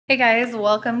Hey guys,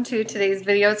 welcome to today's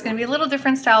video. It's going to be a little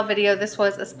different style video. This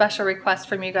was a special request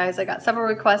from you guys. I got several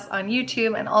requests on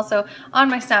YouTube and also on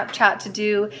my Snapchat to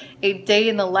do a day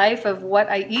in the life of what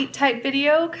I eat type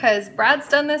video because Brad's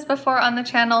done this before on the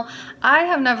channel. I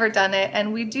have never done it,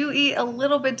 and we do eat a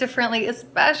little bit differently,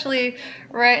 especially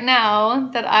right now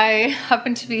that I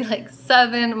happen to be like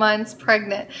 7 months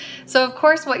pregnant. So of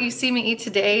course what you see me eat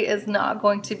today is not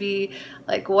going to be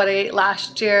like what I ate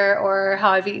last year or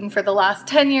how I've eaten for the last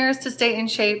 10 years to stay in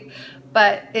shape,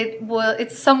 but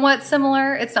it's somewhat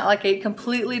similar. It's not like a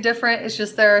completely different, it's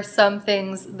just there are some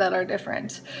things that are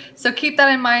different. So keep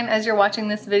that in mind as you're watching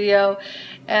this video,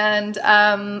 and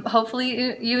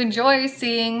hopefully you enjoy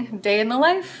seeing day in the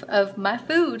life of my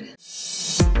food.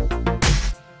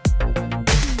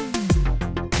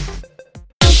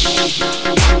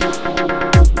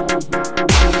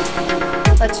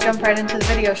 Let's jump right into the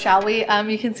video, shall we?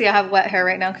 You can see I have wet hair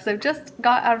right now because I've just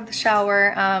got out of the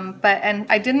shower, and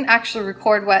I didn't actually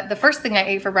record what the first thing I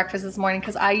ate for breakfast this morning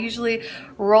because I usually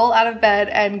roll out of bed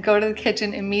and go to the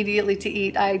kitchen immediately to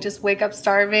eat. I just wake up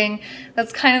starving.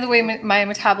 That's kind of the way my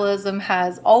metabolism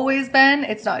has always been.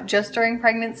 It's not just during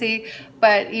pregnancy,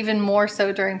 but even more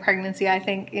so during pregnancy. I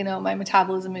think, you know, my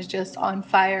metabolism is just on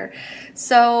fire.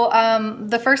 So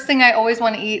the first thing I always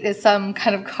want to eat is some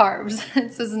kind of carbs.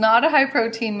 This is not a high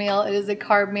protein meal, it is a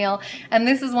carb meal. And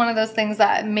this is one of those things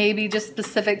that may be just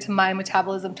specific to my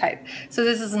metabolism type. So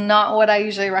this is not what I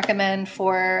usually recommend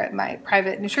for my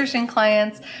private nutrition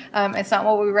clients. It's not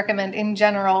what we recommend in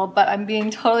general, but I'm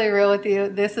being totally real with you.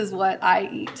 This is what I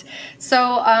eat.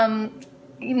 So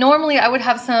normally I would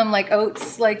have some like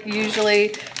oats. Like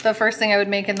usually the first thing I would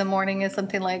make in the morning is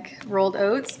something like rolled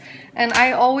oats, and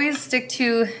I always stick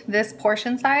to this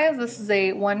portion size. This is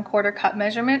a 1/4 cup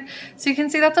measurement, so you can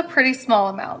see that's a pretty small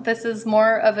amount. This is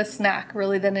more of a snack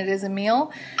really than it is a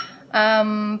meal,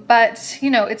 but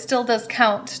you know, it still does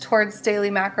count towards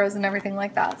daily macros and everything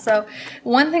like that. So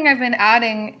one thing I've been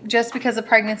adding just because of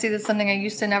pregnancy, this is something I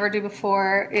used to never do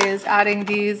before, is adding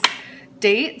these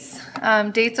dates.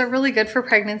 Dates are really good for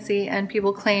pregnancy, and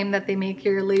people claim that they make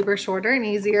your labor shorter and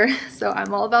easier. So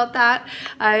I'm all about that.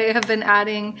 I have been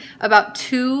adding about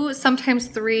 2, sometimes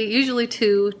 3, usually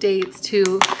 2 dates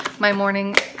to my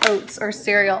morning oats or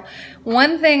cereal.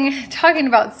 One thing, talking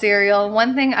about cereal,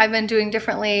 one thing I've been doing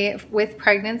differently with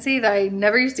pregnancy that I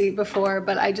never used to eat before,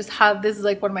 but I just have, this is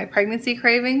like one of my pregnancy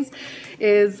cravings,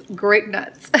 is grape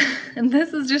nuts. And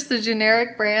this is just a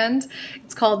generic brand.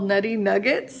 It's called Nutty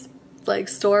Nuggets, like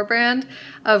store brand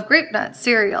of grape nut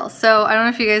cereal. So I don't know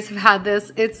if you guys have had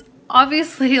this. It's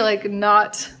obviously like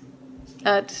not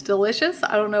that delicious.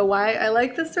 I don't know why I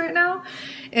like this right now.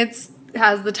 It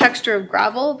has the texture of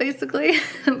gravel basically,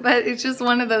 but it's just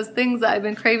one of those things that I've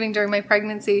been craving during my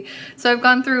pregnancy. So I've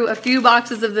gone through a few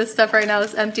boxes of this stuff right now.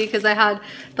 It's empty because I had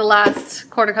the last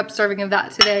 1/4 cup serving of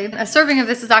that today. A serving of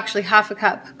this is actually 1/2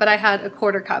 cup, but I had a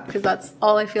 1/4 cup because that's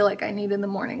all I feel like I need in the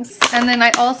mornings. And then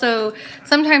I also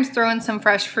sometimes throw in some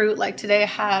fresh fruit. Like today I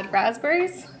had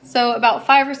raspberries. So about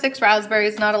 5 or 6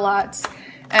 raspberries, not a lot,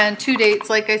 and 2 dates,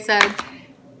 like I said.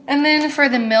 And then for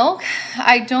the milk,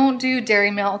 I don't do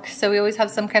dairy milk, so we always have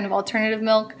some kind of alternative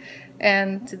milk.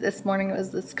 And this morning it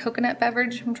was this coconut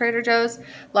beverage from Trader Joe's. A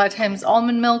lot of times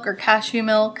almond milk or cashew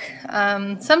milk.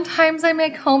 Sometimes I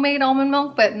make homemade almond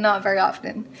milk, but not very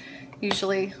often.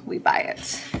 Usually we buy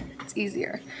it. It's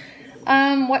easier.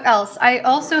 What else? I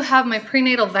also have my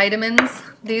prenatal vitamins.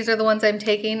 These are the ones I'm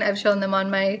taking. I've shown them on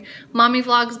my mommy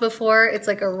vlogs before. It's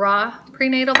like a raw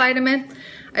prenatal vitamin.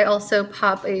 I also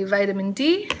pop a vitamin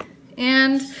D,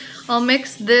 and I'll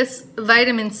mix this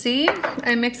vitamin C.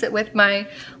 I mix it with my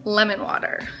lemon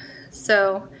water.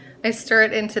 So I stir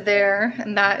it into there,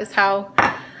 and that is how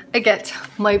I get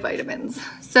my vitamins.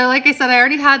 So like I said, I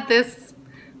already had this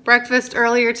breakfast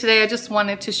earlier today. I just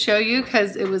wanted to show you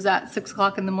because it was at 6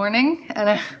 o'clock in the morning and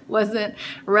I wasn't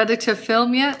ready to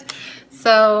film yet.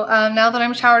 So now that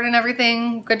I'm showered and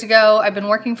everything, good to go. I've been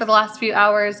working for the last few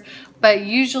hours, but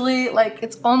usually, like,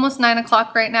 it's almost 9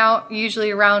 o'clock right now. Usually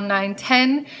around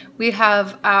 9:10, we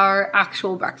have our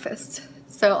actual breakfast.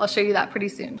 So I'll show you that pretty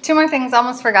soon. 2 more things I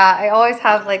almost forgot. I always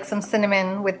have like some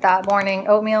cinnamon with that morning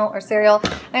oatmeal or cereal.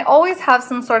 I always have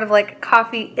some sort of like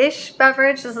coffee-ish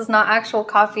beverage. This is not actual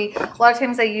coffee. A lot of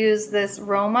times I use this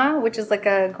Roma, which is like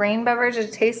a green beverage.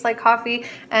 It tastes like coffee,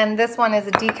 and this one is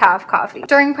a decaf coffee.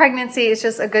 During pregnancy, it's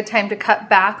just a good time to cut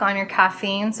back on your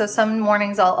caffeine. So some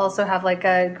mornings I'll also have like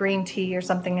a green tea or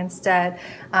something instead.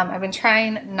 I've been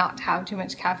trying not to have too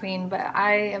much caffeine, but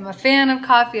I am a fan of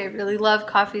coffee. I really love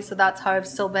coffee, so that's how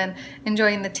I've still been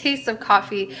enjoying the taste of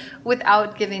coffee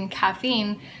without giving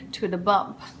caffeine to the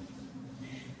bump.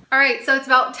 All right, so it's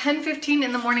about 10:15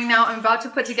 in the morning now. I'm about to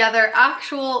put together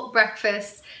actual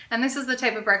breakfast. And this is the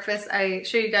type of breakfast I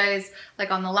show you guys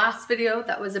like on the last video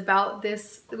that was about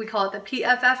this. We call it the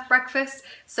PFF breakfast.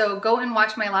 So go and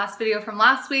watch my last video from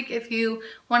last week if you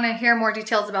want to hear more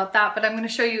details about that. But I'm going to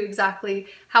show you exactly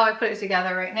how I put it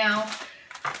together right now.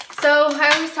 So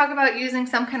I always talk about using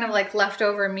some kind of like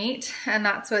leftover meat, and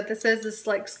that's what this is, this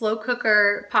like slow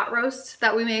cooker pot roast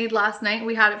that we made last night.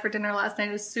 We had it for dinner last night.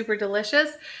 It was super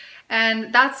delicious.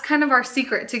 And that's kind of our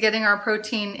secret to getting our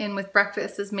protein in with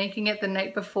breakfast, is making it the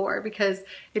night before, because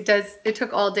it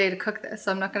took all day to cook this.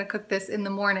 So I'm not going to cook this in the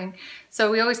morning.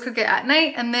 So we always cook it at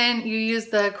night, and then you use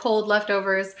the cold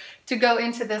leftovers to go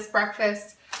into this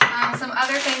breakfast. Some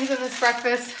other things in this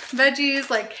breakfast, veggies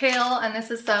like kale, and this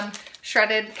is some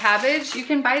shredded cabbage. You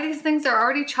can buy these things, they're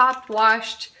already chopped,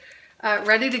 washed,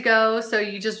 ready to go. So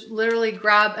you just literally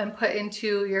grab and put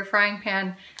into your frying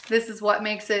pan. This is what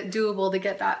makes it doable to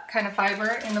get that kind of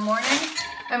fiber in the morning.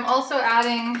 I'm also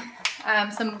adding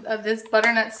some of this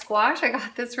butternut squash. I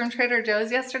got this from Trader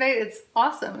Joe's yesterday. It's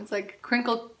awesome. It's like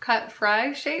crinkle cut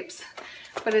fry shapes,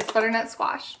 but it's butternut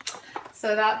squash.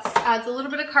 So that adds a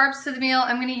little bit of carbs to the meal.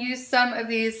 I'm going to use some of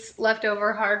these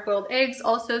leftover hard-boiled eggs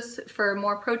also for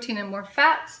more protein and more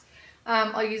fat.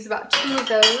 I'll use about 2 of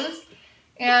those.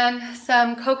 And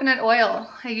some coconut oil.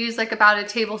 I use like about a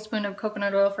tablespoon of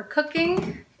coconut oil for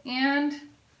cooking. And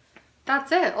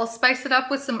that's it. I'll spice it up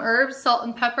with some herbs, salt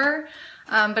and pepper.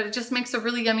 But it just makes a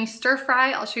really yummy stir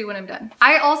fry. I'll show you when I'm done.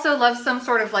 I also love some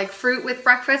sort of like fruit with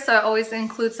breakfast. So I always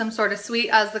include some sort of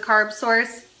sweet as the carb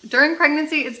source. During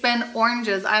pregnancy, it's been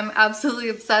oranges. I'm absolutely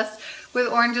obsessed with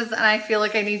oranges, and I feel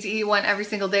like I need to eat one every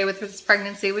single day with this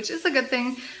pregnancy, which is a good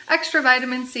thing. Extra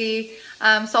vitamin C.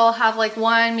 So I'll have like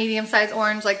 1 medium-sized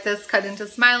orange like this cut into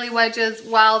smiley wedges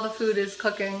while the food is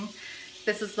cooking.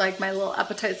 This is like my little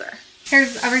appetizer.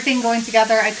 Here's everything going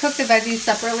together. I cook the veggies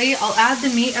separately. I'll add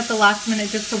the meat at the last minute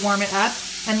just to warm it up.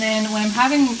 And then when I'm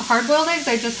having hard-boiled eggs,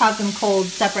 I just have them cold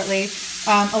separately.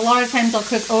 A lot of times I'll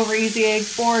cook over easy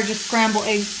eggs or just scramble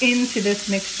eggs into this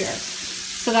mixture.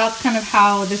 So that's kind of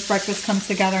how this breakfast comes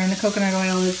together, and the coconut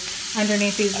oil is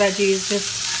underneath these veggies,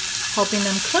 just helping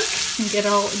them cook and get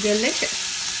all delicious.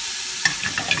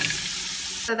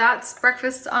 So that's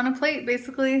breakfast on a plate,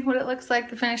 basically what it looks like,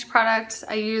 the finished product.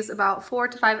 I use about 4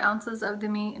 to 5 ounces of the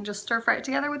meat and just stir fry it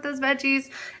together with those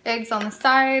veggies. Eggs on the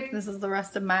side. This is the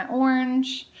rest of my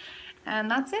orange.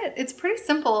 And that's it. It's pretty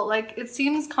simple. Like, it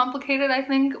seems complicated, I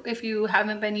think, if you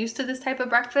haven't been used to this type of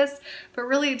breakfast, but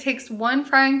really it takes 1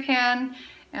 frying pan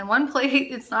and 1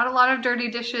 plate. It's not a lot of dirty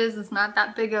dishes. It's not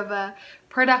that big of a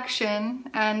production,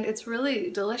 and it's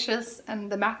really delicious,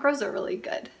 and the macros are really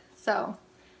good. So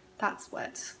that's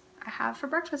what I have for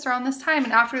breakfast around this time.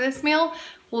 And after this meal,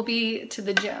 we'll be to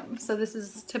the gym. So this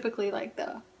is typically like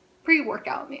the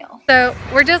pre-workout meal. So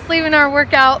we're just leaving our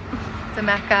workout, the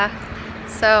Mecca.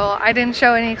 So I didn't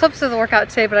show any clips of the workout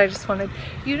today, but I just wanted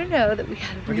you to know that we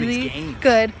had a really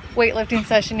good weightlifting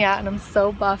session. Yeah, and I'm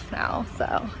so buff now.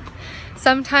 So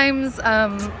sometimes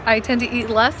I tend to eat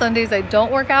less on days I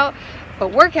don't work out,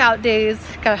 but workout days,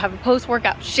 gotta have a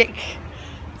post-workout shake.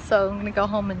 So I'm gonna go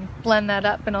home and blend that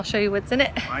up, and I'll show you what's in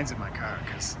it. Mine's in my car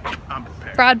because I'm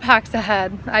prepared. Brad packs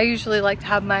ahead. I usually like to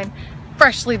have mine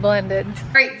freshly blended.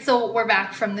 All right, so we're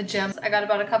back from the gym. I got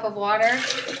about a cup of water.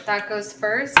 That goes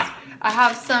first. I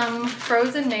have some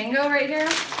frozen mango right here,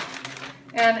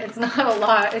 and it's not a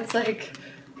lot. It's like,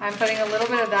 I'm putting a little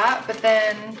bit of that, but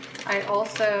then I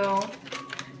also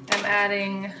am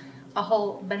adding a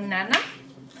whole banana.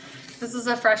 This is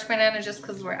a fresh banana just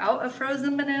because we're out of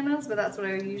frozen bananas, but that's what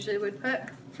I usually would put.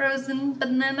 Frozen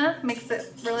banana makes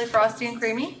it really frosty and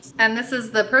creamy. And this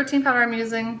is the protein powder I'm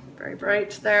using, very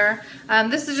bright there.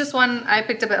 This is just one I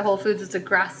picked up at Whole Foods. It's a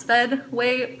grass-fed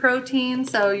whey protein.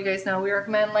 So you guys know we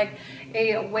recommend like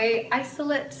a whey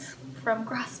isolate from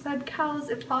grass-fed cows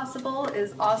if possible,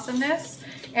 is awesomeness.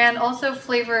 And also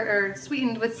flavored or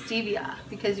sweetened with stevia,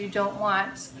 because you don't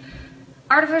want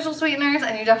artificial sweeteners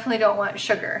and you definitely don't want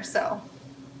sugar. So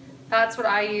that's what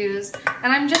I use.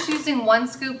 And I'm just using 1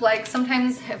 scoop. Like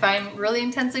sometimes if I'm really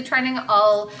intensely training,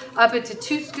 I'll up it to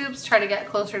 2 scoops, try to get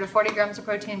closer to 40 grams of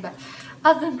protein. But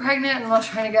I've been pregnant and while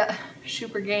trying to get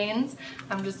super gains,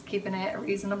 I'm just keeping it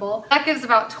reasonable. That gives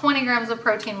about 20 grams of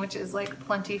protein, which is like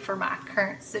plenty for my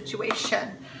current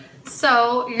situation.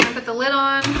 So you're gonna put the lid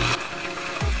on.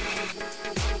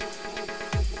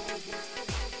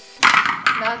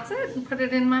 That's it, and put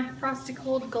it in my frosty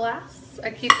cold glass. I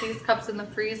keep these cups in the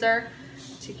freezer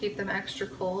to keep them extra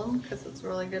cold because it's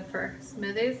really good for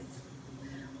smoothies.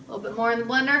 A little bit more in the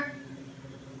blender.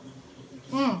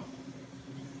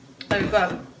 There you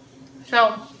go.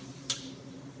 So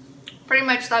Pretty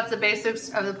much that's the basics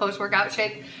of the post-workout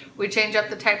shake. We change up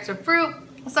the types of fruit.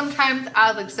 Sometimes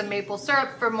add like some maple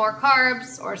syrup for more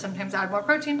carbs, or sometimes add more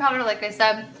protein powder, like I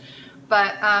said.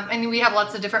 But, and we have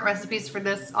lots of different recipes for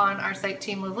this on our site,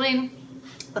 Team Live Lean.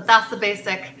 But that's the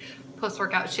basic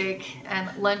post-workout shake,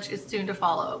 and lunch is soon to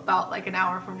follow, about like an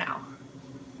hour from now.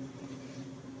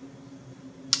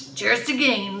 Cheers to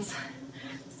gains,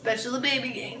 especially baby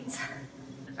gains.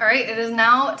 All right, it is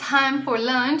now time for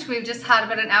lunch. We've just had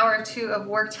about an hour or two of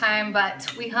work time,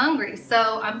 but we hungry.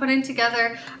 So I'm putting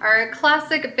together our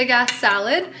classic big ass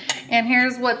salad, and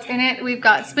here's what's in it. We've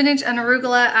got spinach and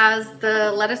arugula as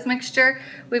the lettuce mixture.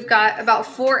 We've got about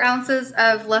 4 ounces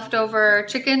of leftover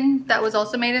chicken that was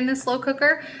also made in this slow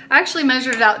cooker. I actually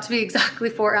measured it out to be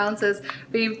exactly 4 ounces,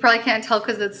 but you probably can't tell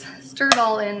because it's stirred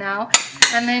all in now.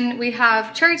 And then we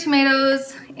have cherry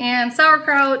tomatoes and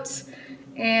sauerkraut,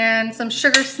 and some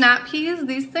sugar snap peas,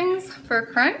 these things for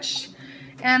crunch.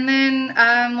 And then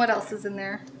what else is in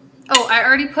there? Oh, I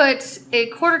already put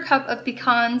 1/4 cup of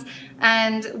pecans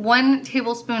and 1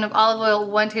 tablespoon of olive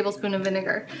oil, 1 tablespoon of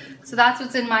vinegar. So that's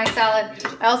what's in my salad.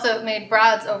 I also made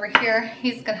Brad's over here.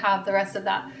 He's gonna have the rest of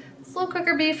that slow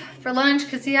cooker beef for lunch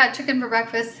because he had chicken for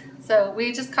breakfast. So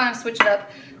we just kind of switch it up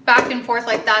back and forth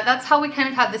like that. That's how we kind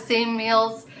of have the same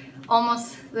meals,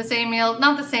 almost the same meal,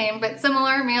 not the same, but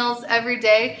similar meals every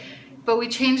day. But we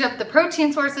change up the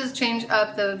protein sources, change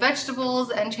up the vegetables,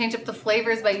 and change up the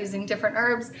flavors by using different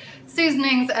herbs,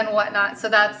 seasonings, and whatnot. So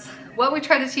that's what we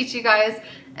try to teach you guys,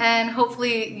 and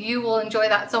hopefully you will enjoy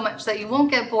that so much that you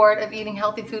won't get bored of eating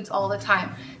healthy foods all the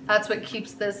time. That's what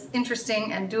keeps this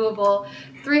interesting and doable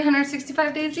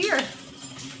 365 days a year.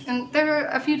 And there are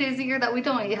a few days a year that we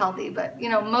don't eat healthy, but you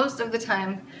know, most of the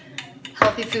time,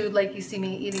 healthy food like you see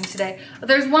me eating today.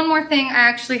 There's one more thing I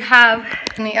actually have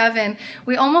in the oven.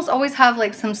 We almost always have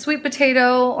like some sweet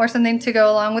potato or something to go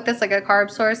along with this, like a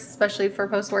carb source, especially for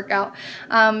post-workout.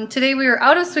 Today we were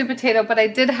out of sweet potato, but I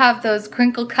did have those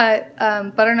crinkle cut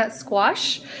butternut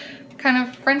squash kind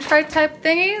of french fry type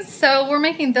thingies. So we're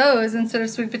making those instead of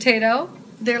sweet potato.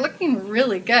 They're looking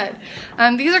really good.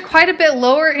 These are quite a bit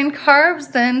lower in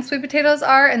carbs than sweet potatoes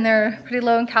are, and they're pretty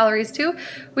low in calories too,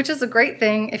 which is a great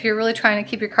thing if you're really trying to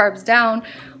keep your carbs down,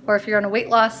 or if you're on a weight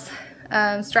loss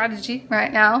strategy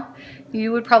right now.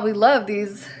 You would probably love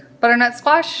these butternut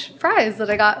squash fries that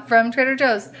I got from Trader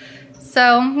Joe's.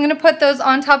 So I'm gonna put those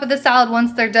on top of the salad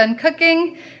once they're done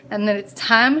cooking, and then it's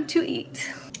time to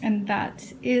eat. And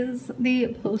that is the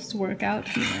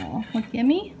post-workout meal. Look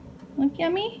yummy? Look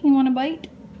yummy? You want a bite?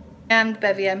 And the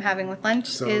bevy I'm having with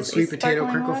lunch is sweet potato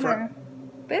crinkle fry.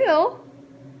 Bill?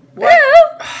 What?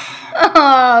 Bill?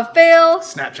 Oh, fail.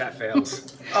 Snapchat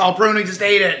fails. Oh, Bruno just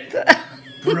ate it.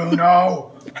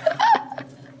 Bruno.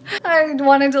 I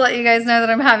wanted to let you guys know that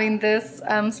I'm having this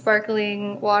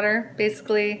sparkling water.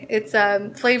 Basically, it's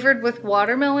flavored with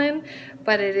watermelon,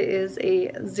 but it is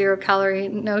a 0 calorie,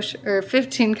 or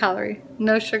 15 calorie,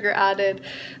 no sugar added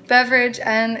beverage,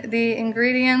 and the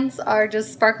ingredients are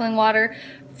just sparkling water,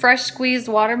 fresh squeezed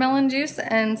watermelon juice,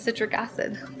 and citric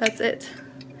acid. That's it.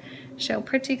 So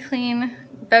pretty clean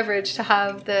beverage to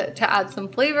have to add some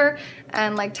flavor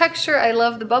and like texture. I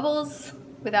love the bubbles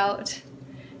without,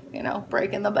 you know,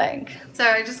 breaking the bank. So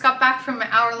I just got back from an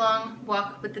hour-long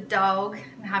walk with the dog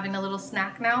and having a little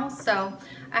snack now. So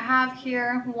I have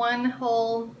here one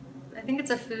whole, I think it's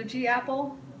a Fuji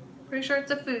apple. Pretty sure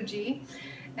it's a Fuji.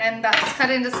 And that's cut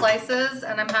into slices,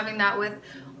 and I'm having that with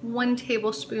 1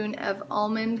 tablespoon of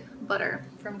almond butter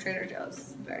from Trader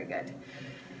Joe's. Very good.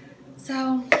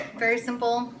 So very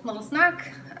simple little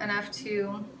snack, enough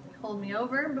to hold me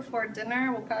over before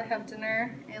dinner. We'll probably have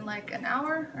dinner in like an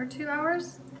hour or 2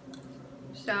 hours.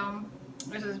 So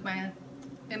this is my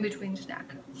in-between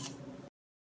snack.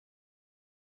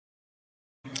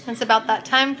 It's about that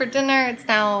time for dinner. It's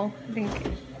now, I think,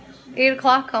 8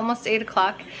 o'clock, almost 8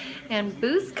 o'clock. And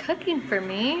Boo's cooking for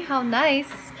me. How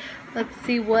nice. Let's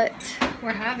see what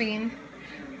we're having.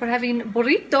 We're having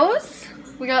burritos.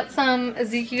 We got some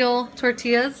Ezekiel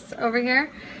tortillas over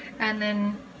here. And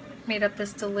then made up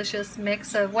this delicious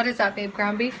mix of, what is that, babe?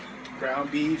 Ground beef?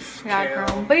 Ground beef, Yeah, kale,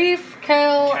 ground beef,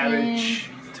 kale, cabbage,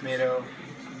 and tomato.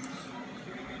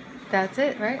 that's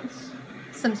it, right?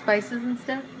 Some spices and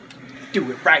stuff. Do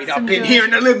it right Some up in here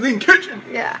in the Live Lean kitchen.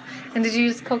 Yeah. And did you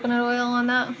use coconut oil on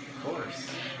that? Of course.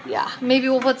 Yeah. Maybe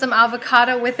we'll put some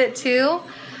avocado with it too.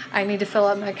 I need to fill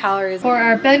up my calories. For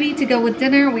our bevy to go with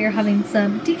dinner, we are having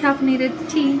some decaffeinated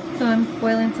tea. So I'm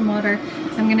boiling some water.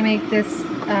 I'm gonna make this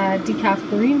decaf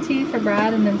green tea for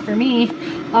Brad, and then for me,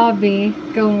 I'll be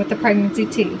going with the pregnancy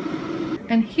tea.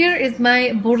 And here is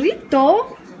my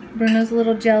burrito. Bruno's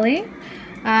little jelly.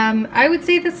 I would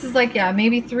say this is like, yeah,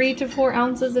 maybe 3 to 4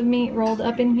 ounces of meat rolled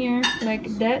up in here like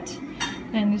that,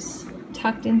 and just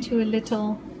tucked into a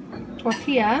little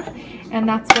tortilla, and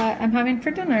that's what I'm having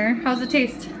for dinner. How's it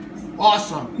taste?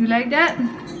 Awesome. You like that?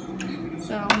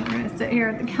 So we're gonna sit here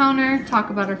at the counter, talk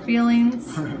about our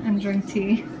feelings, and drink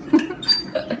tea.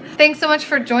 Thanks so much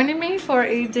for joining me for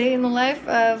a day in the life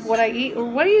of what I eat, or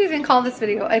what do you even call this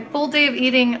video? A full day of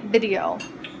eating video.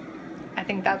 I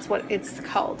think that's what it's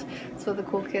called. That's what the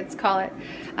cool kids call it.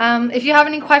 If you have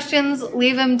any questions,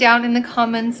 leave them down in the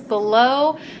comments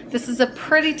below. This is a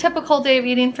pretty typical day of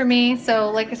eating for me. So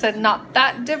like I said, not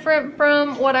that different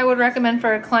from what I would recommend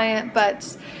for a client,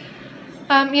 but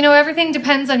you know, everything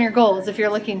depends on your goals. If you're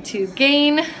looking to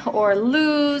gain or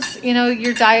lose, you know,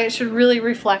 your diet should really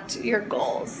reflect your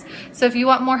goals. So if you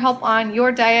want more help on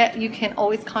your diet, you can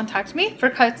always contact me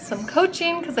for some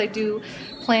coaching, because I do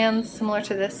plans similar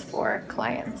to this for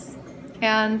clients.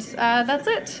 And that's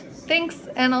it. Thanks,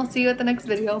 and I'll see you at the next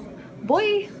video.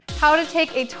 Bye! How to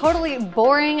take a totally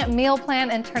boring meal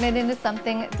plan and turn it into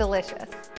something delicious.